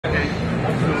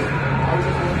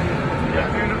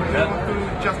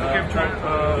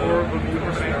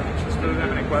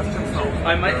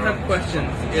I might have questions.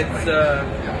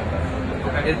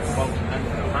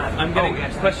 I'm getting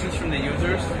questions from the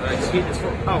users.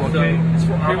 Oh, okay.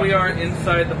 So here we are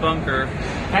inside the bunker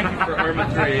for ARMA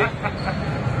 3,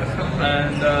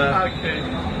 and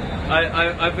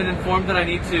I've been informed that I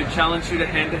need to challenge you to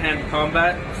hand-to-hand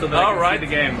combat so that I can see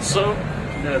the game. So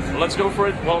let's go for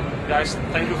it. Well, guys,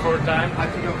 thank you for your time. I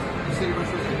think the city was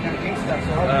kind of GameSpot,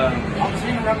 so I'm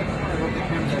sitting around the corner with the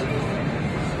camera.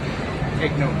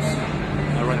 Take notes.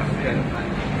 All right. Okay.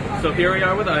 So here we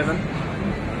are with Ivan.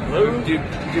 Hello. Do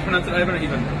you pronounce it Ivan or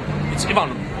Ivan? It's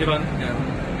Ivan. Ivan, yeah.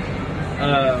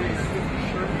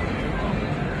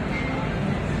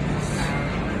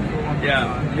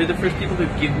 Yeah, you're the first people to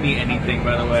give me anything,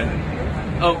 by the way.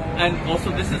 Oh, and also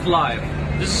this is live.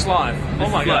 This is live. This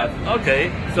oh my is god. live.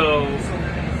 Okay. So,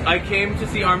 I came to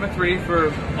see ARMA 3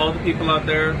 for all the people out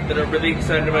there that are really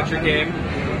excited about your game.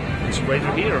 It's great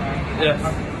to hear. Yes.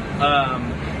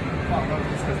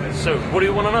 So, what do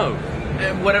you want to know?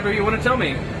 Whatever you want to tell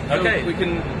me. Okay. So we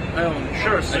can...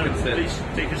 Sure, so I can sit. please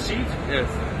take a seat. Yes.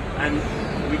 And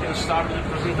we can start with the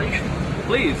presentation.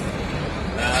 Please.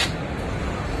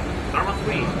 ARMA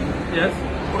 3. Yes.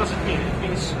 What does it mean? It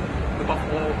means, above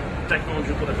all,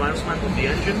 technological advancement of the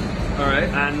engine. Alright.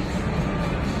 And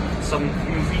some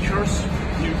new features,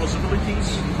 new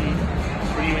possibilities, the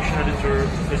 3D mission editor,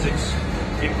 physics,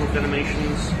 improved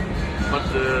animations, but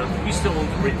we still want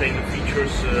to retain the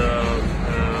features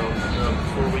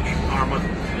for which ARMA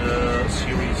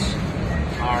series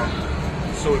are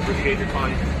so appreciated by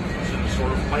the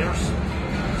sort of players.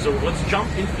 So let's jump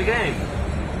into the game.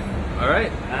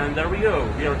 Alright. And there we go.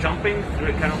 We are jumping through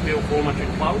a canopy of four magic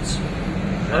clouds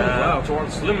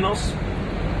towards Limnos.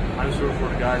 I'm sorry for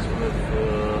the guys who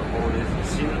have already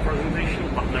seen the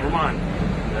presentation, but never mind.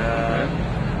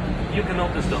 You can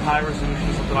notice the high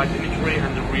resolution satellite imagery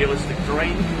and the realistic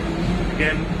terrain.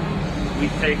 Again, we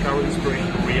take our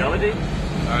inspiration from reality.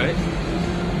 Alright.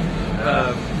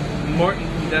 Morton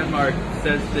from Denmark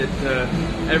says that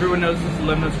everyone knows this is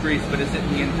Lemnos, Greece, but is it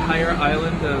the entire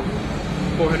island of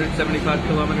 475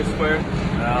 kilometers square?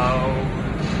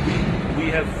 We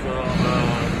have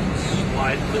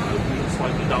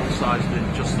slightly downsized it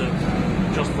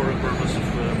just for the purpose of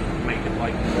make it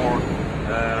like more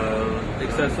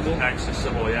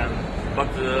accessible, yeah.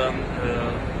 But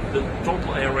the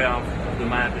total area of the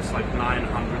map is like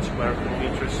 900 square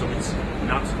kilometers, so it's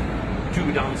not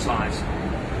too downsized.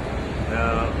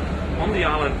 On the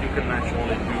island you can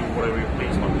actually do whatever you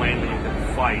please, but mainly you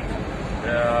can fight.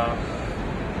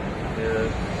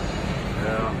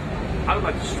 I would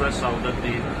like to stress out that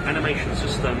the animation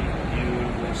system you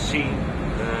will see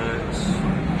is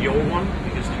the old one,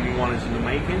 because the new one is in the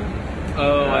making.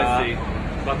 Oh, I see.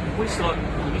 But we still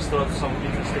have some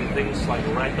interesting things like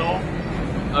Ragdoll.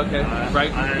 Okay,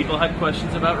 people had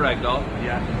questions about Ragdoll.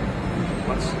 Yeah.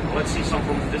 Let's see some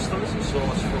from the distance as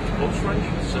well as from close range.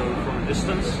 So from a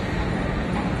distance,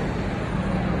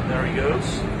 there he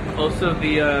goes. Also,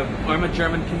 the ARMA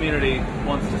German community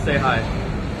wants to say hi.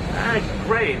 Ah,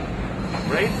 great.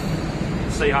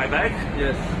 Say hi back.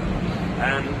 Yes.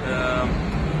 And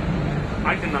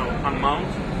I can now unmount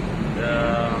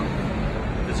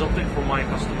this optic from my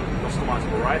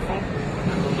customizable rifle,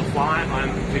 and on the fly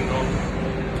I'm putting on a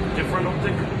different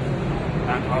optic,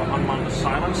 and I'll unmount the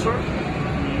silencer.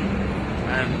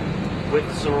 And with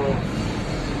several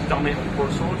dummy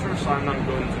core soldiers, I'm not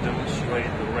going to demonstrate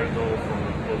the Ragdoll from a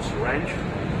close range.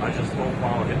 I just hope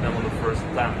I'll hit them on the first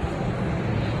attempt.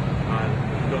 I'm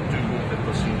not too good at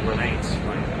tossing grenades,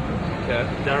 right? Okay.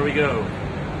 There we go.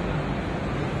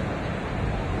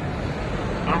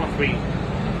 ARMA 3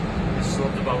 is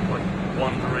not about like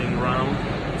wandering around,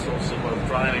 it's also about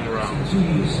driving around.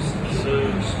 So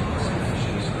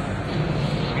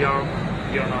we are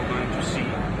now going to see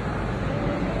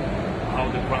how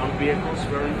the ground vehicles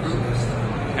were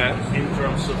improved in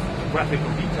terms of graphical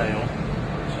detail,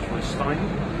 which is really stunning,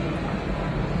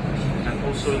 and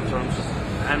also in terms of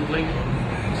handling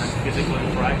and physical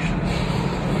interaction.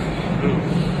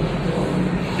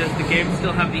 Does the game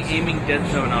still have the aiming dead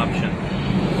zone option?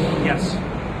 Yes.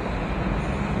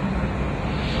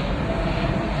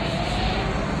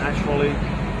 Naturally,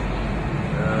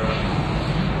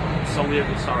 some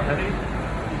vehicles are heavy,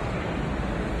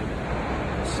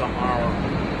 some are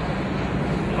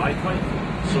lightweight,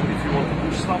 so if you want to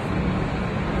push stuff,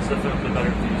 it's definitely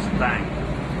better to use a tank.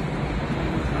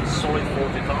 A solid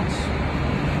 40 tons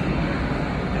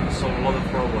can solve a lot of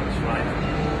problems, right?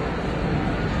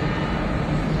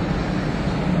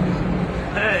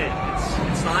 Hey,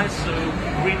 it's nice, so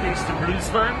greetings to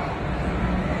Bluesman.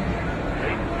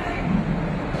 Okay.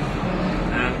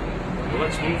 And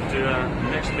let's move to the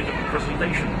next bit of the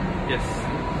presentation. Yes.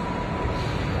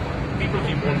 People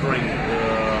keep wondering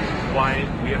why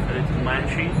we have added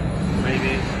Comanche.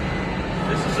 Maybe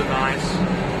this is a nice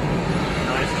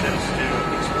chance to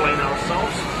explain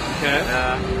ourselves. Okay.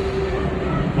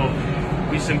 Well,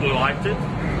 we simply liked it,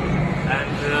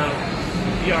 and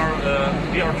we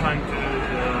are trying to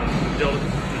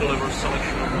deliver a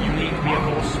selection of unique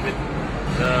vehicles with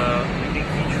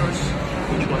unique features,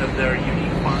 which will have their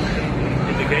unique function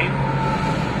in the game.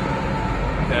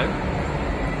 Okay.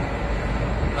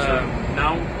 So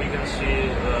now we can see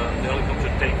the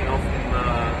helicopter taking off in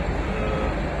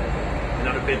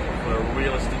another bit of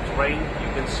realistic terrain. You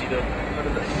can see the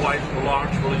quite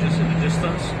large villages in the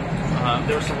distance.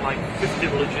 There are some like 50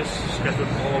 villages scattered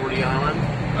all over the island.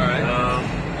 All right.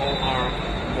 All are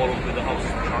modeled with the houses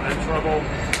which are enterable,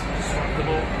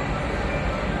 destructible.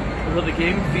 Will the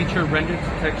game feature rendered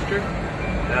to texture?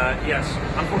 Yes.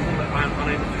 Unfortunately, I'm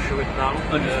unable to show it now.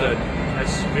 Understood. As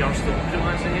we are still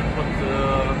optimizing it, but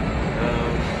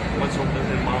once on the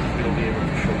month we'll be able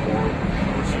to show more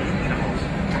resolution channels.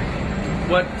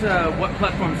 What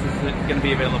platforms is it going to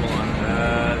be available on?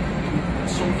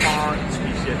 So far, it's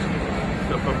PC exclusive.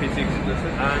 So for PC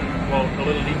exclusive? And, well, a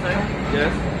little detail.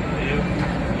 Yes. You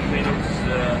may notice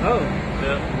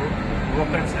the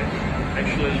rockets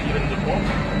actually leaving the pot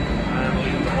and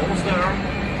leaving the holes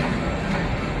there.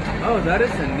 Oh, that is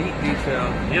a neat detail.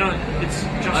 You know, it's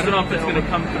just. I don't know if it's going to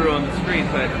come through on the screen,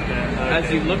 but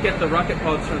as you look at the rocket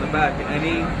pods from the back,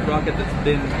 any rocket that's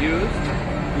been used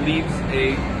leaves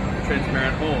a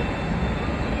transparent hole.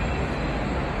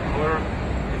 However,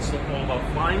 it's not all about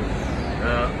flying.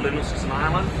 Linus is an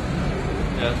island.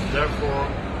 Yes. Therefore,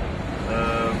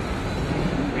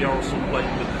 we are also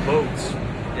playing with boats.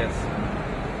 Yes.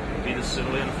 Be the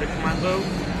civilian fisherman boat,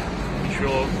 which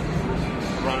will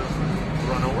run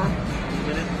over in a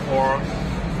minute, or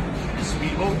the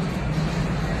speedboat.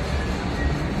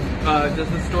 Does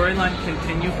the storyline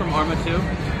continue from ARMA 2?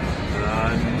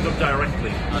 Not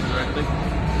directly. Not directly.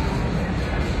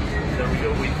 There we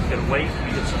go. We can wait.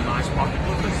 We get some nice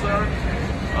particle effects there.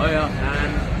 Oh yeah.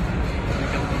 And we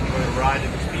can enjoy a ride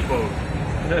in the speedboat.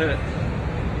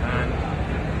 And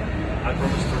I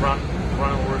promised to run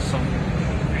over some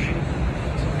fishing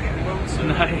boats.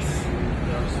 Nice.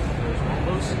 There's one of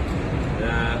those.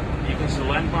 You can see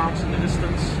landmarks in the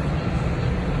distance,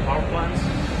 power plants,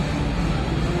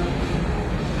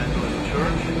 and the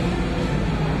church.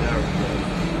 There we go.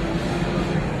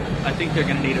 I think they're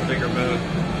going to need a bigger boat.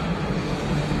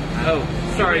 Oh,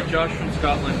 sorry, Josh from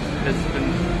Scotland has been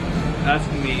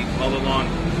asking me all along,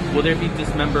 will there be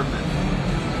dismemberment?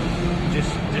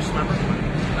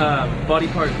 Dismemberment? Body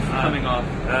parts coming off.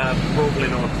 Probably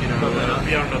not, you know.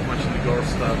 We are not much in the gore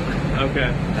stuff.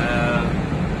 Okay.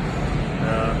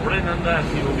 Rather than that,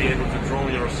 you will be able to draw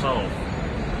yourself.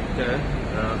 Okay.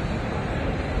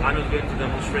 I'm not going to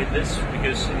demonstrate this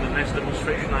because in the next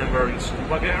demonstration I'm wearing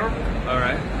scuba gear.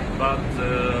 Alright. But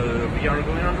we are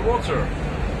going underwater.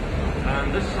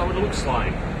 And this is how it looks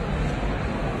like.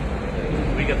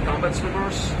 We get combat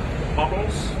swimmers,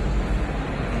 bubbles,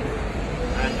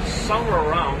 and somewhere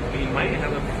around we may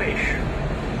have a fish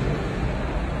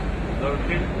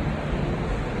lurking.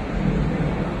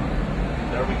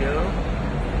 There we go.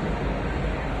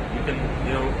 You can,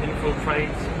 you know,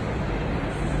 infiltrate,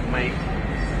 make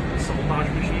sabotage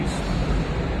machines,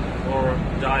 or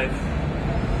dive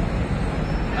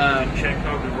and check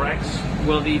out the wrecks.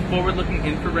 Will the forward-looking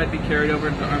infrared be carried over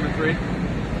into ARMA 3?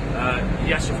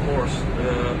 Yes, of course.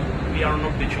 We are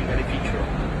not ditching any feature.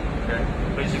 Okay.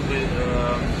 Basically,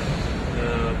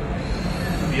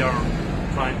 we are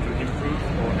trying to improve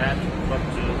or add, but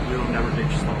we will never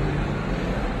ditch stuff.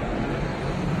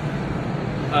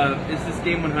 Is this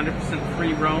game 100%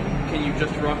 free roam? Can you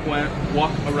just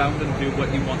walk around and do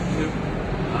what you want to?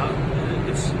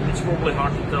 It's probably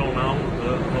hard to tell now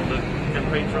how the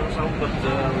campaign turns out, but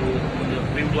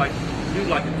we would like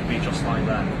it to be just like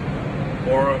that.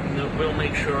 Or we'll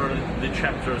make sure the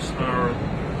chapters are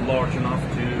large enough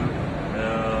to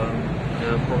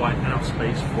provide enough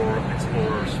space for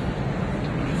explorers.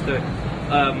 Understood.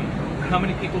 How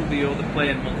many people will be able to play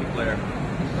in multiplayer?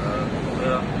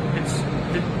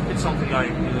 It's something I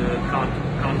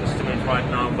can't estimate right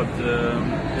now, but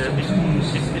it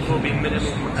will be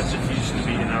minimum as it used to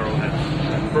be in Arrowhead.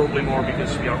 Probably more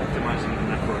because we are optimizing the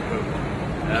network code.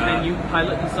 Can you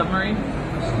pilot the submarine?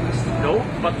 No,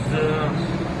 but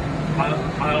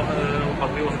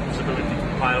we want the possibility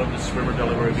to pilot the swimmer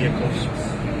delivery vehicles.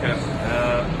 Okay.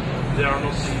 They are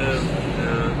not in the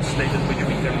state in which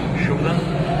we can show them.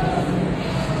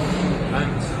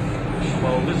 And,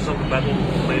 well, this is how the battle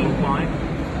may look like.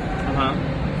 Uh-huh.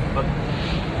 But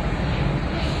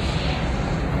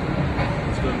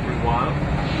while.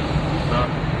 But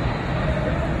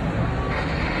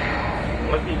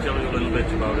let me tell you a little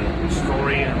bit about the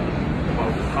story and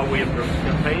about how we approach the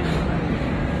campaign.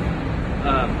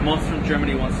 Monster from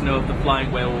Germany wants to know if the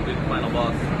flying whale will be the final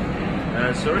boss.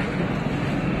 Sorry?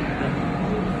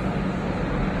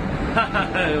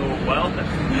 Well,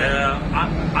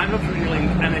 I'm not revealing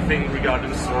anything regarding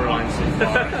the storyline so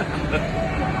far.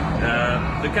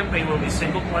 The campaign will be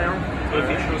single player. It will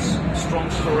feature strong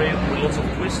story with lots of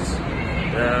twists.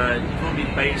 It will be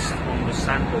based on the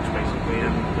sandbox basically,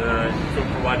 and it will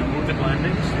provide multiple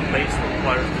endings based on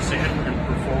player's decision and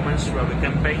performance throughout the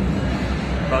campaign.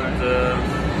 But you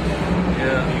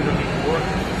don't need to work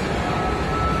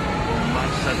on my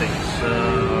settings.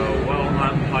 Well,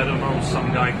 I don't know.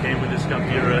 Some guy came with this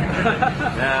computer.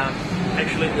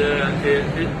 Actually,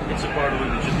 it's a part of a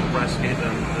digital press kit,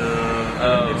 and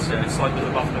it's like an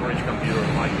above average computer,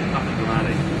 like nothing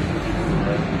dramatic.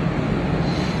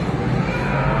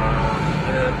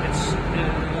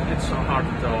 It's so hard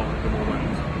to tell at the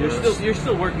moment. You're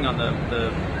still working on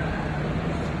the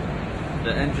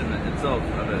engine itself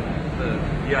of it.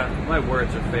 Yeah. My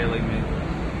words are failing me.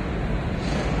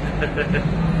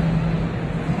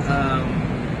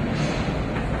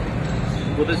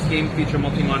 Will this game feature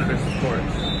multi-monitor support?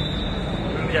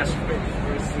 Yes, of course.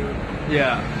 Very soon.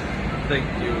 Yeah. Thank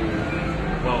you.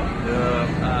 Well,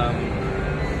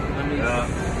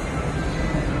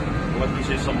 let me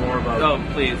say some more about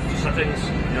please. the settings.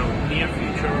 Near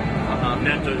future,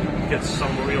 NATO gets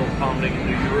some real funding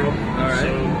into Europe,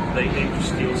 so they aim to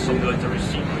steal some military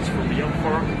secrets from the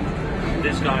Emperor.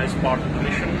 This guy is part of the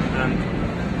mission, and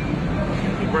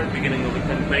at the very beginning of the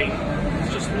campaign,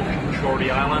 he's just walking ashore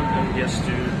the island, and he has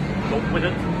to cope with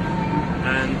it.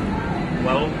 And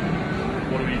well,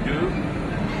 what do?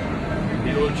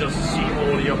 You will just see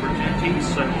all the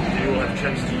opportunities, and you will have a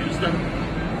chance to use them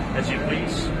as you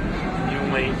please. You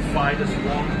may fight as you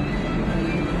want.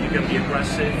 You can be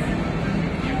aggressive.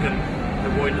 You can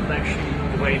avoid detection,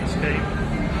 evade escape.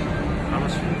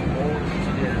 Honestly, all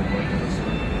to the end.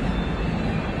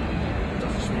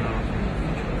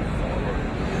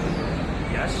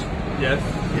 Yes. Yes.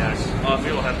 Yes. Awesome.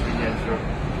 We'll have to be the answer.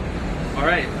 All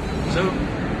right. So,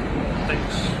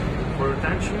 thanks for your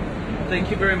attention. Thank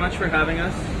you very much for having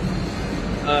us.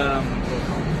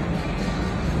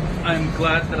 I'm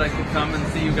glad that I could come and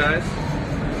see you guys.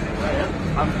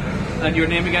 And your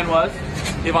name again was?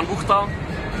 Ivan Buchta,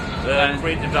 the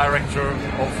creative director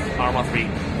of ARMA 3.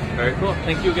 Very cool.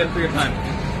 Thank you again for your time.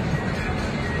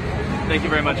 Thank you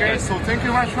very much, Okay, guys. so thank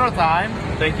you very much for your time.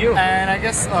 Thank you. And I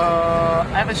guess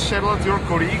I have scheduled your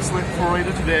colleagues for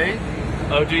later today.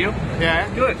 Oh, do you? Yeah.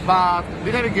 Good. But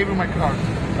they never gave me my card.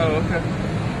 Oh, okay.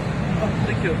 Oh,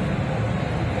 thank you.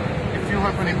 If you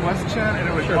have any question,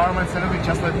 any requirements, anything,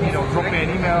 just let me know. Drop me an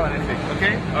email, anything.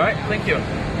 Okay? All right. Thank you.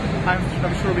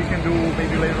 I'm sure we can do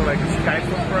maybe later like a Skype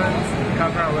conference,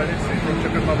 cover our relatives from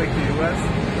Czech Republic to US.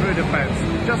 It really depends.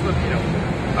 Just let me know.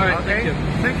 All right. Okay? Thank you.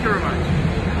 Thank you very much.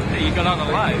 You got on a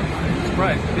live.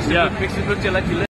 Right. Makes it good to let you live.